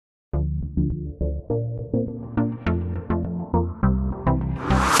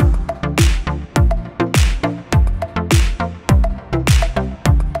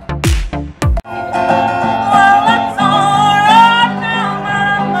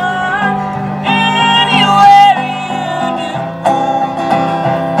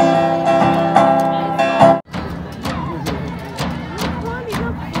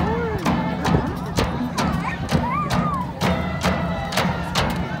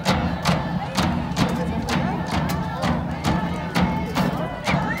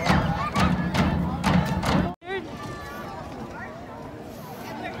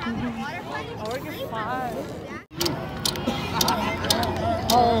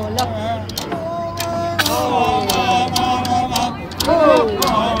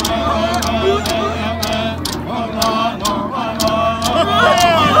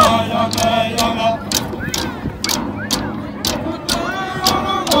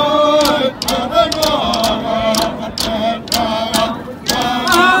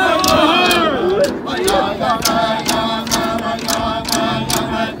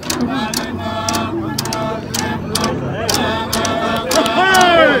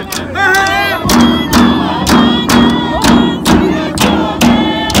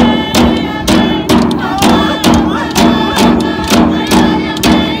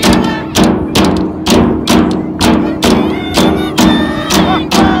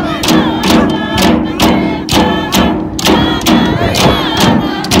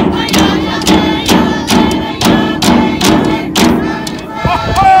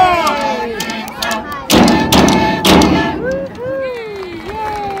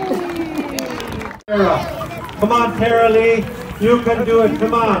Come on, Tara Lee. You can do it.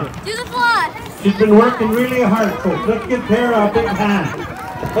 Come on. Do the fly. She's been working really hard, folks. Let's give Tara a big hand.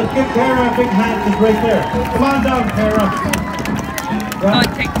 Let's give Tara a big hand. She's right there. Come on down, Tara.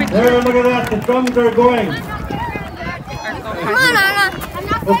 Right. There, look at that. The drums are going. Come on, Anna.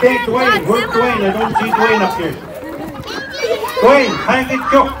 Okay, Dwayne. Where's Dwayne? I don't see Dwayne up here. Dwayne, hang it,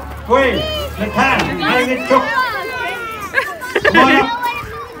 Chuck. Dwayne, Natan, hang it, Chuck. Come on up.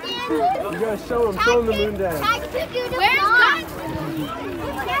 You gotta show him the moon dance. Where's God?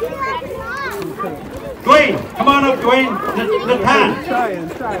 Dwayne, come on up, Dwayne. Natan.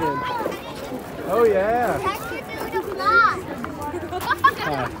 Trying. Oh yeah.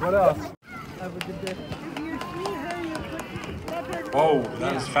 What else? Have a good day. Whoa,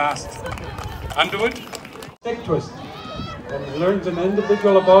 that was fast. Undo it. Stick twist. And he learns an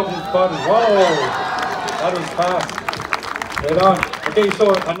individual about his body. Whoa, that was fast. Right on. Okay,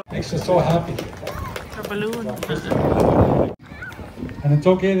 so it makes us so happy. A balloon. And it's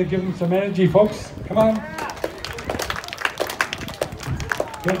okay to give him some energy, folks. Come on.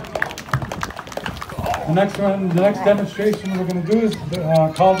 Good. The next demonstration we're going to do is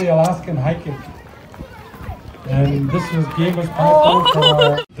called the Alaskan high kick. And this game was planned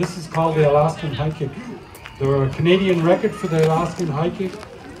for this is called the Alaskan high kick. The Canadian record for the Alaskan high kick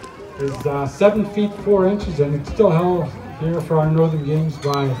is 7 feet 4 inches, and it's still held here for our Northern Games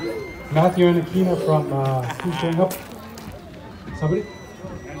by Matthew and Akina from who's showing up? Somebody?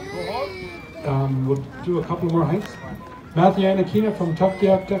 We'll do a couple more heights. Matthew and Akina from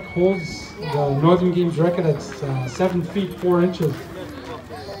Tuktoyaktuk holds the Northern Games record at 7 feet 4 inches.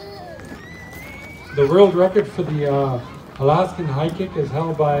 The world record for the Alaskan high kick is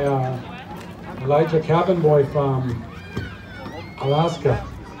held by Elijah Cabin Boy from Alaska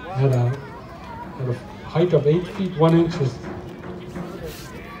at a height of 8 feet 1 inches.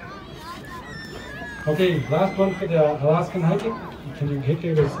 Okay, last one for the Alaskan high kick. Can you hit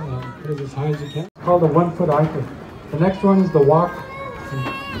it as high as you can? It's called a 1 foot high kick. The next one is the walk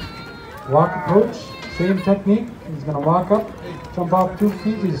approach. Same technique. He's going to walk up, jump off 2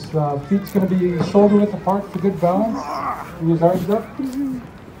 feet. His feet's going to be shoulder width apart for good balance. And his arms up.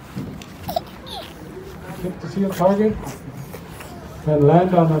 Kick the seal target. And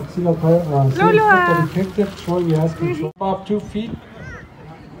land on that seal target. Same foot that he kicked it, showing he has control. Jump off 2 feet.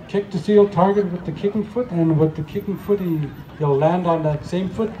 Kick the seal target with the kicking foot, and with the kicking foot he'll land on that same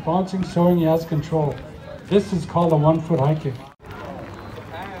foot, bouncing, showing he has control. This is called a 1 foot high kick.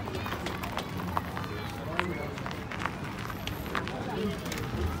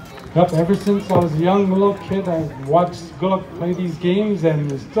 Yep, ever since I was a young little kid, I watched Guluk play these games,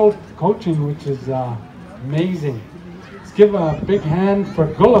 and is still coaching, which is amazing. Let's give a big hand for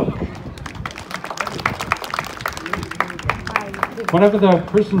Guluk. Whenever the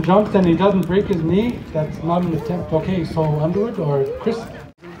person jumps and he doesn't break his knee, that's not an attempt. Okay, so Underwood or Chris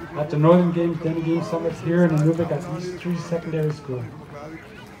at the Northern Games, Denny Games Summits here in Inuvik at East 3 Secondary School.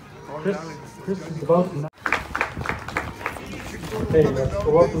 Chris is about. Okay, let's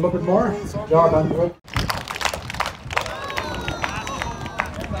go up a little bit more. Good job, Underwood.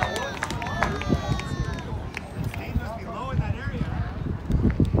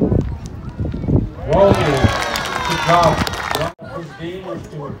 Whoa, good job. His game is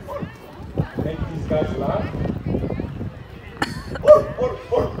to make these guys laugh.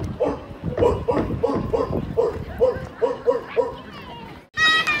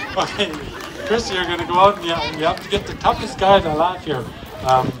 Okay, Chris, you're going to go out and you have to get the toughest guy to laugh here.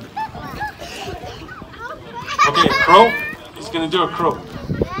 Okay, crow. He's going to do a crow.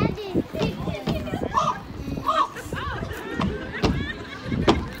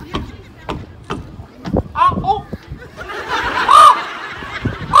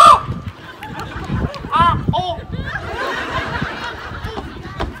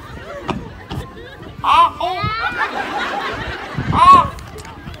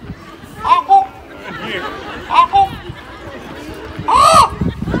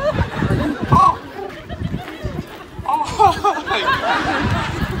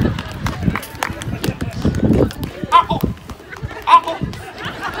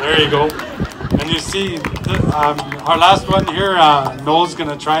 There you go. And you see, our last one here, Noel's going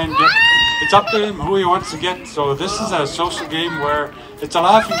to try and get, it's up to him who he wants to get. So this is a social game where it's a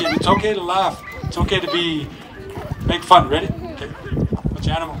laughing game. It's okay to laugh. It's okay to make fun. Ready? Okay. Which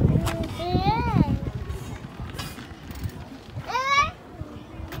animal?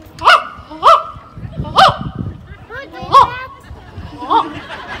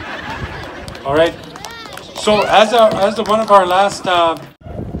 All right. So as one of our last.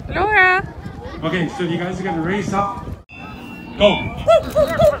 Laura. Okay, so you guys are gonna race up. Go.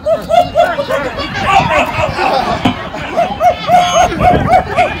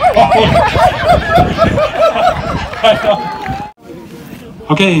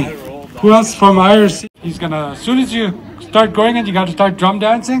 Okay, who else from IRC? He's gonna, as soon as you start going in, you gotta start drum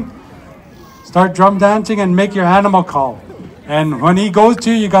dancing. Start drum dancing and make your animal call. And when he goes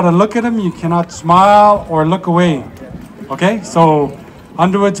to you, you gotta look at him. You cannot smile or look away. Okay, so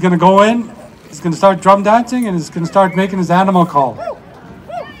Underwood's gonna go in. He's gonna start drum dancing and he's gonna start making his animal call.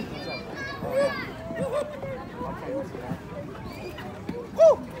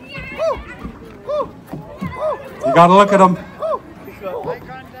 You gotta look at him.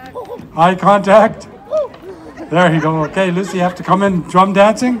 Eye contact. There you go. Okay, Lucy, you have to come in drum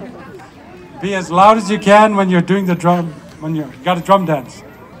dancing. Be as loud as you can when you're doing the drum. When you got a drum dance.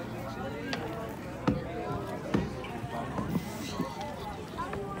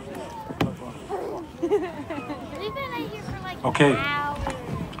 Okay.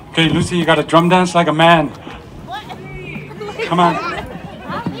 Okay, Lucy, you got to drum dance like a man. Come on.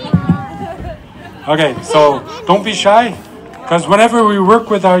 Okay, so don't be shy, because whenever we work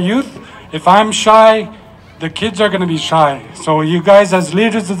with our youth, if I'm shy, the kids are going to be shy. So you guys as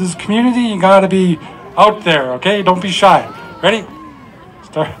leaders of this community, you got to be out there, okay? Don't be shy. Ready?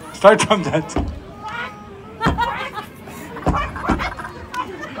 Start drum dancing.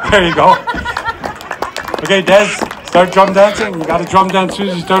 There you go. Okay, Des, start drum dancing. You got to drum dance as soon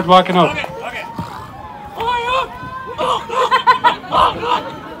as you start walking out. Okay.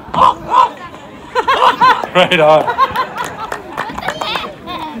 Right on.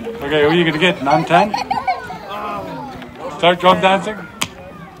 Okay, who are you going to get? 9, 10? Start drum dancing.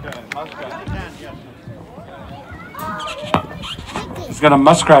 He's got a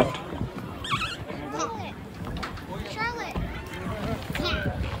muskrat.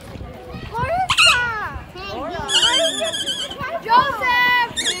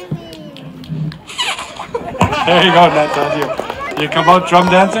 There you go, Natasha. You come out drum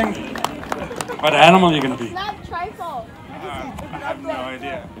dancing? What animal are you going to be? I have no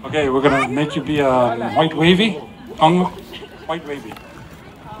idea. Okay, we're going to make you be a white wavy. White wavy.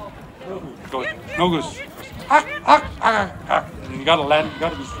 Go. No goose. You got to land. You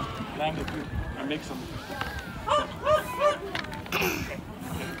got to be landed and make some.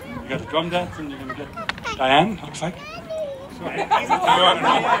 You got a drum dance and you're going to get Diane, looks like.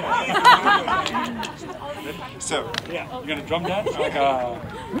 So, yeah, you're going to drum dance like a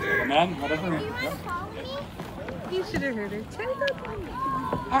man, whatever. Yeah. You should have heard her.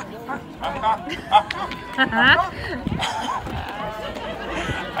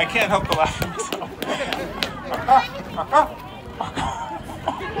 I can't help but laugh at myself.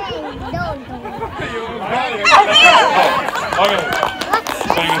 Okay.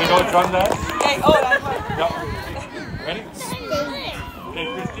 So you're going to go drum dance? Okay, oh, that's fine. Yeah. Ready? Okay,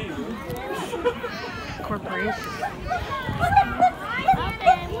 Christine. Corporation.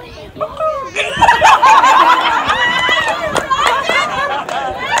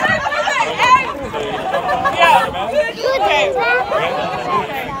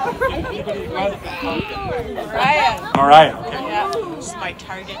 Mariah. Okay. Yeah, this is my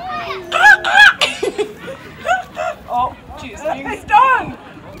target. Oh, jeez, it's done.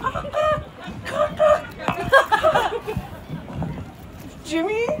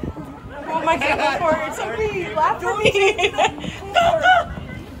 Jimmy? Oh my God, before somebody laughed at me.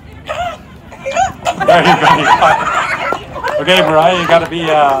 There you go. Okay, Mariah, you got to be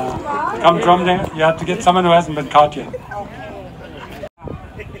come drum dance. You have to get someone who hasn't been caught yet.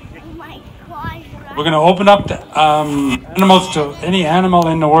 We're going to open up the animals to any animal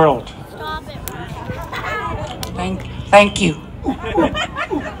in the world. Stop it. Thank you.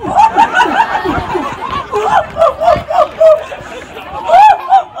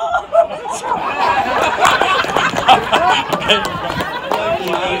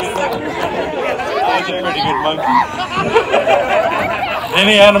 Pretty good monkey.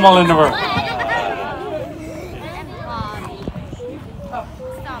 Any animal in the world.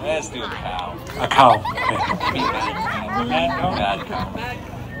 Let's do a cow. A cow. Okay. Bad cow.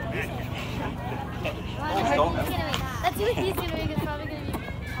 Let's see what he's doing. It's probably going to be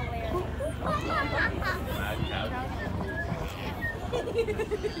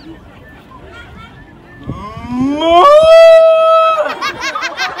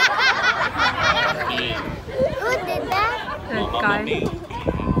Who did that? That guy.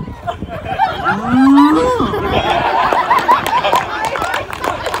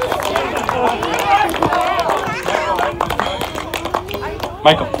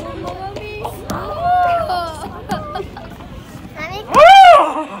 Michael.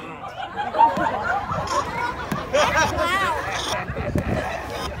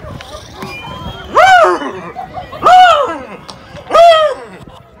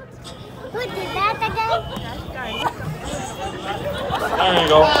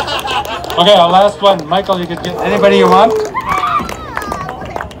 Okay, our last one. Michael, you could get anybody you want.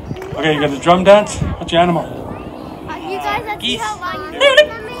 Okay, you got a drum dance. What's your animal? You guys have to see how long you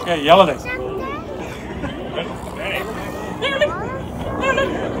Okay, yell at it.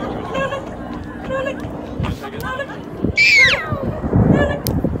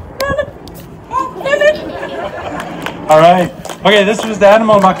 All right. Okay, this was the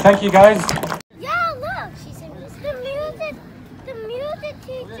animal mock. Thank you, guys. Yeah, look. She said it's the music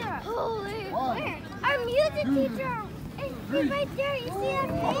teacher. Holy, where? Our music teacher. He's right there. You see that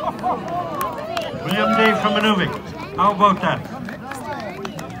face? William Day from Inuvik. How about that?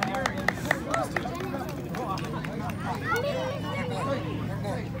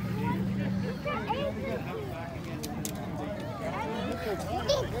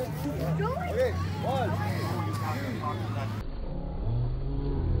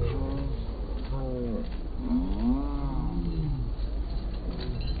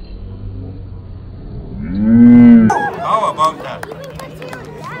 How about that?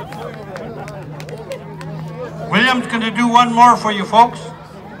 William's going to do one more for you folks.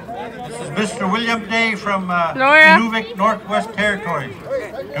 This is Mr. William Day from Inuvik Northwest Territories.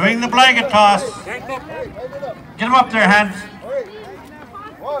 Doing the blanket toss. Get them up there, hands.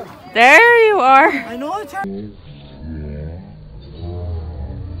 There you are. I know it's her.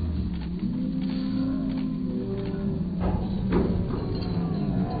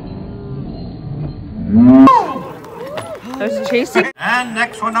 I was chasing. And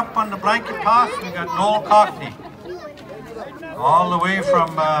next one up on the blanket toss, we got Noel Cockney. All the way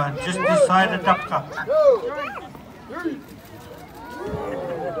from just this side of Dupka.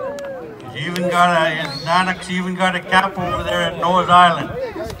 He's even got Nannock's even got a cap over there at Noah's Island.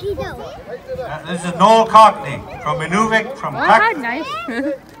 This is Noel Cockney from Inuvik, from Pack. Nice.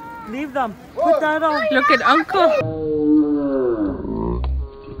 Leave them. Put that on. Look at Uncle.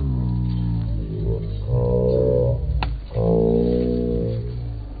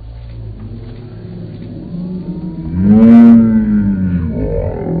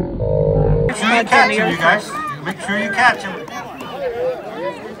 Make sure you catch him, you guys. Make sure you catch him.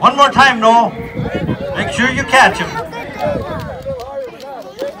 One more time, Noel. Make sure you catch him.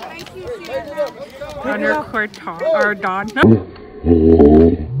 Undercourt or Don.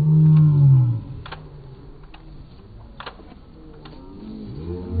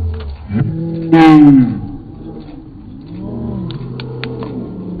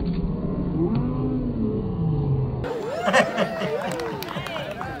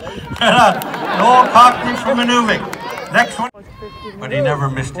 Noel Cockney from Inuvik. Next one. But he never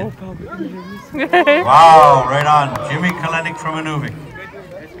missed it. Wow, right on. Jimmy Kalenic from Inuvik.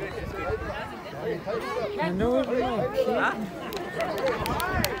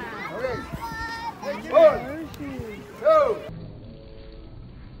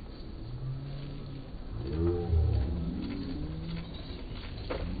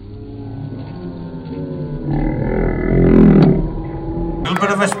 Little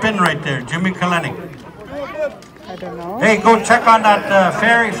bit of a spin right there, Jimmy Kalenic. I don't know. Hey, go check on that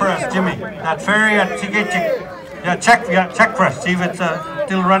ferry for us, Jimmy. That ferry at Tigitchik. Yeah, check for us. See if it's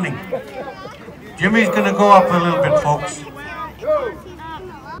still running. Jimmy's gonna go up a little bit, folks.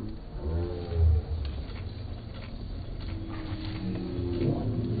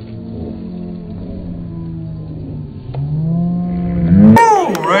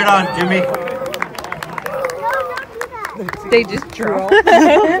 Woo! Right on, Jimmy. They just drew.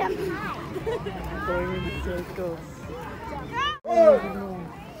 Going in circles.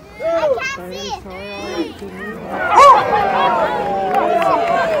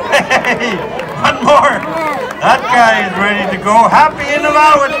 Hey, one more. That guy is ready to go. Happy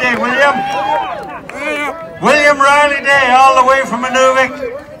Inuvik Day, William. William Riley Day, all the way from Inuvik.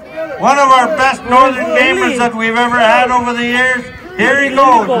 One of our best northern gamers that we've ever had over the years. Here he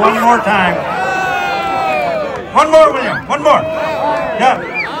goes, one more time. One more, William, one more. Yeah.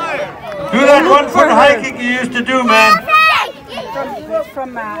 Do that 1-foot hiking you used to do, man.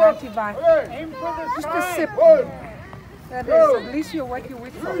 From Antibai. Just a sip. That is, at least you're what you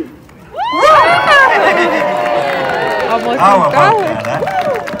wait for. How about that, huh?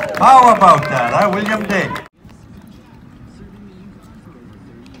 How about that, huh, William Day?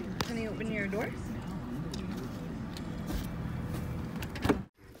 Can you open your doors?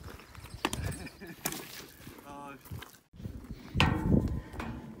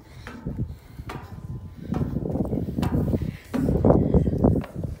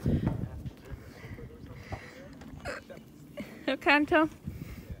 Canto.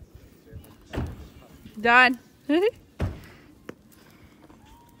 Done.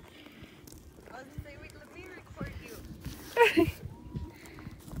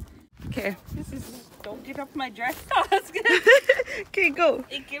 Okay. Okay. Don't get up my dress. Okay, go.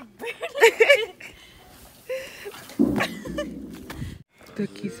 It can barely.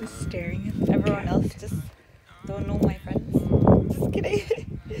 Cookies is staring at the Everyone cat. else just don't know my friends. Just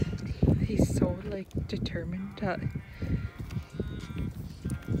kidding. He's so like determined to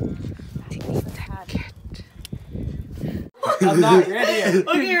eat that cat. I'm not ready yet.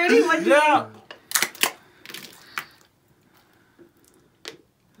 Okay, ready? One, two, Yeah.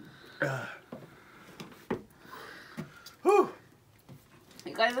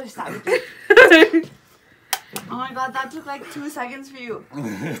 You guys are savages. Oh my god, that took like 2 seconds for you.